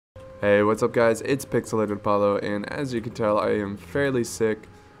Hey, what's up guys? It's Pixelated Apollo, and as you can tell, I am fairly sick.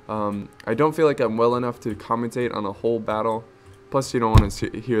 I don't feel like I'm well enough to commentate on a whole battle. Plus, you don't want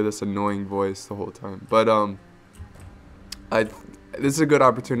to hear this annoying voice the whole time. But this is a good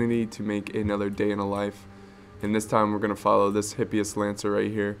opportunity to make another day in a life. And this time we're going to follow this Hippeus Lancer right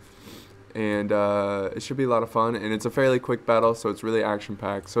here. And it should be a lot of fun. And it's a fairly quick battle, so it's really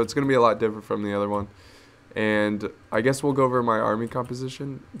action-packed. So it's going to be a lot different from the other one. And I guess we'll go over my army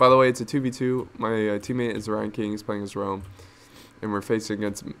composition. By the way, it's a 2v2. My teammate is Ryan King. He's playing as Rome. And we're facing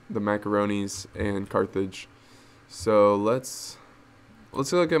against the Macaronis and Carthage. So let's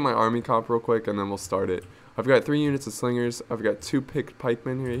look at my army comp real quick, and then we'll start it. I've got 3 units of slingers. I've got 2 picked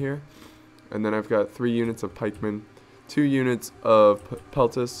pikemen right here. And then I've got 3 units of pikemen. 2 units of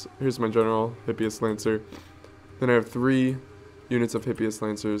peltis. Here's my general, Hippeus Lancer. Then I have 3 units of Hippeus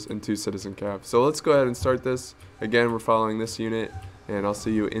Lancers and 2 citizen cav. So let's go ahead and start this. Again, we're following this unit, and I'll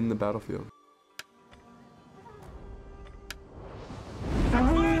see you in the battlefield.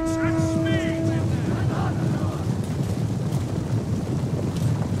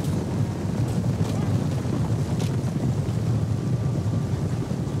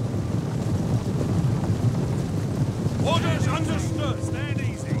 Orders understood. Stand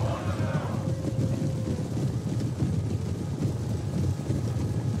easy.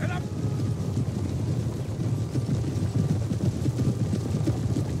 Get up.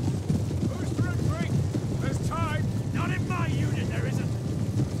 Who's for a drink? There's time. Not in my unit, there isn't.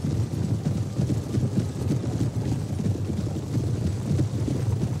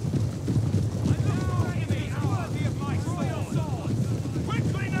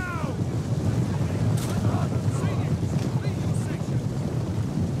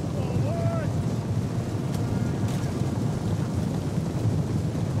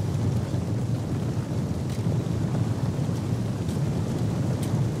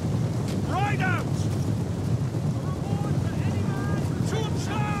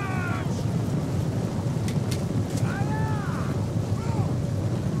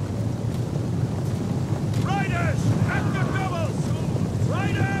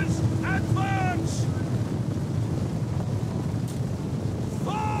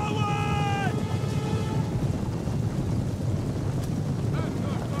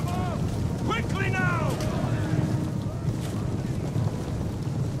 Quickly now!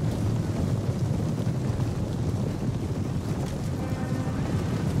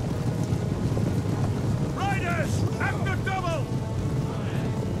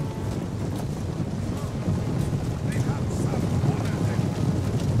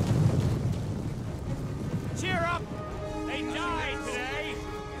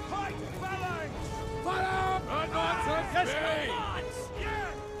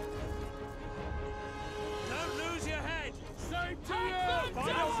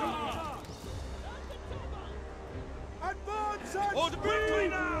 Order quickly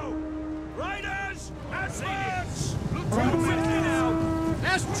now! Riders, advance! Quickly now!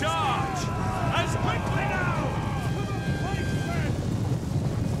 Let's charge! As quickly now!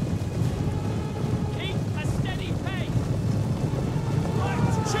 Keep a steady pace! Right,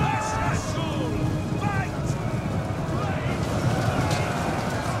 just as cool! Fight!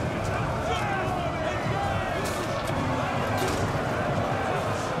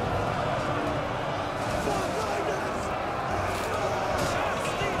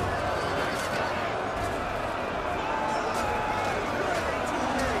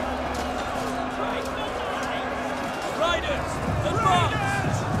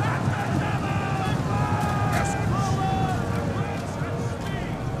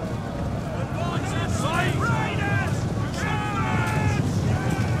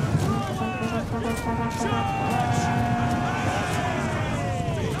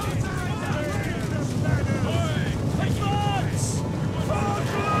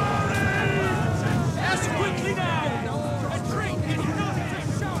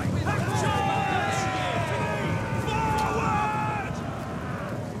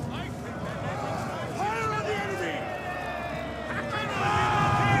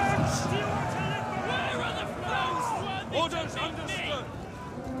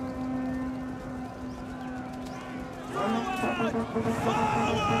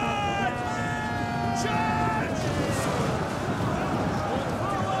 Forward! Charge!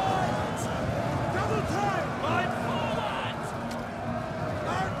 Forward! Double time! Line forward!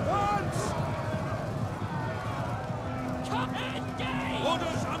 Advance! Come engage!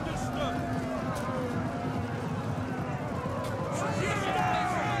 Orders understood!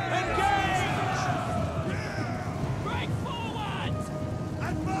 Engage! Break forward!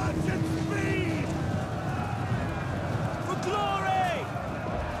 Advance at speed! For glory!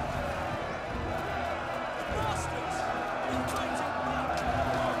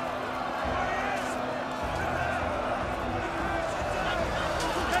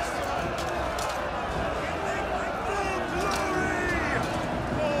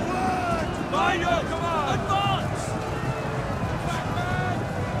 Rider, come on! Advance!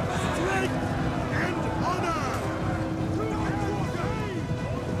 Strength and honor!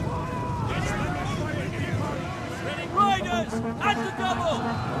 Riders, at the double!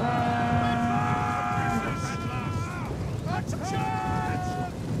 Charge!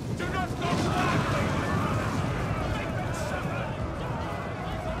 Do not go back!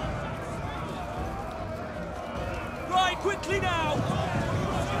 Ride quickly now!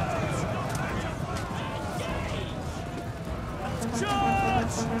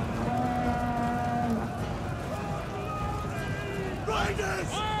 Charge! Riders!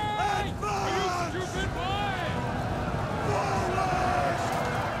 Advance! You stupid boy! Forward!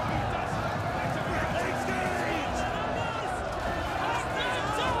 Engage!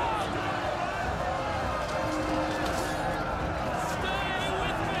 Stay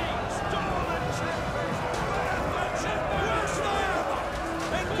with me! Storm and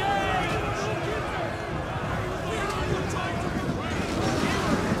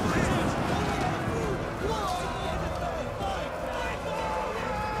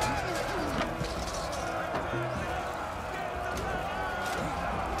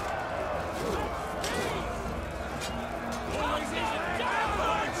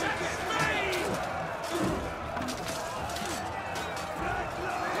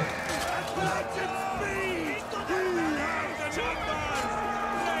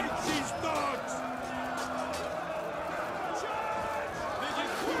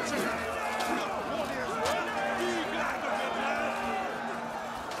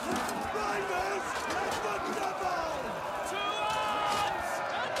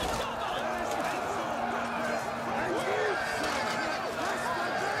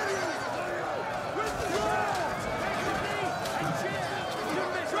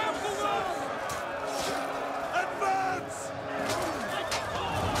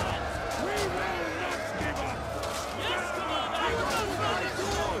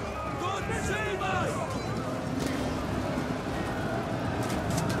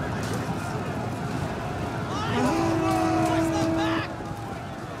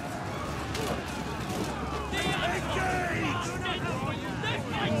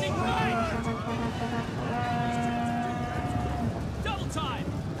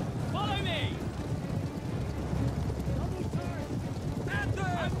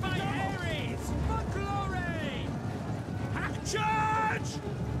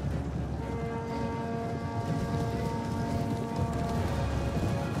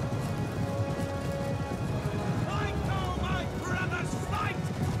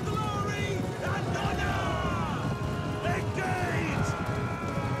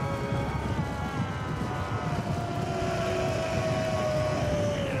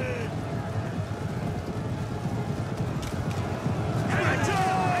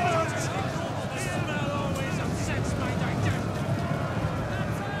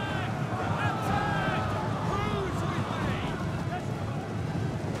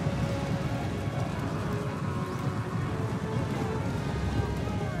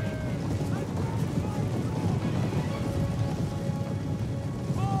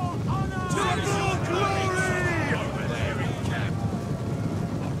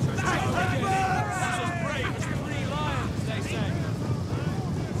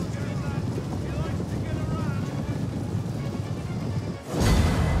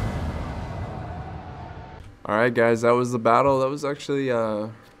Alright guys, that was the battle. That was actually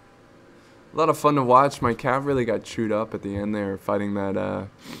a lot of fun to watch. My cav really got chewed up at the end there, fighting that, I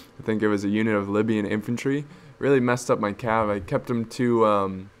think it was a unit of Libyan infantry. Really messed up my cav. I kept him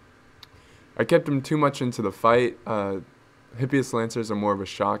too much into the fight. Hippeus Lancers are more of a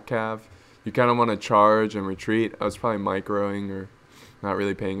shock cav. You kind of want to charge and retreat. I was probably microing or not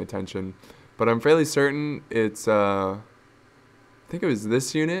really paying attention. But I'm fairly certain it's, I think it was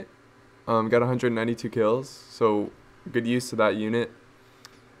this unit. Got 192 kills, so good use to that unit.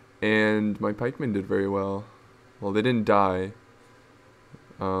 And my pikemen did very well. Well, they didn't die.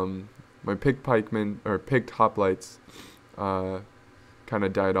 My picked pikemen, or picked hoplites, kind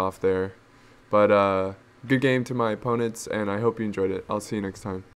of died off there. But good game to my opponents, and I hope you enjoyed it. I'll see you next time.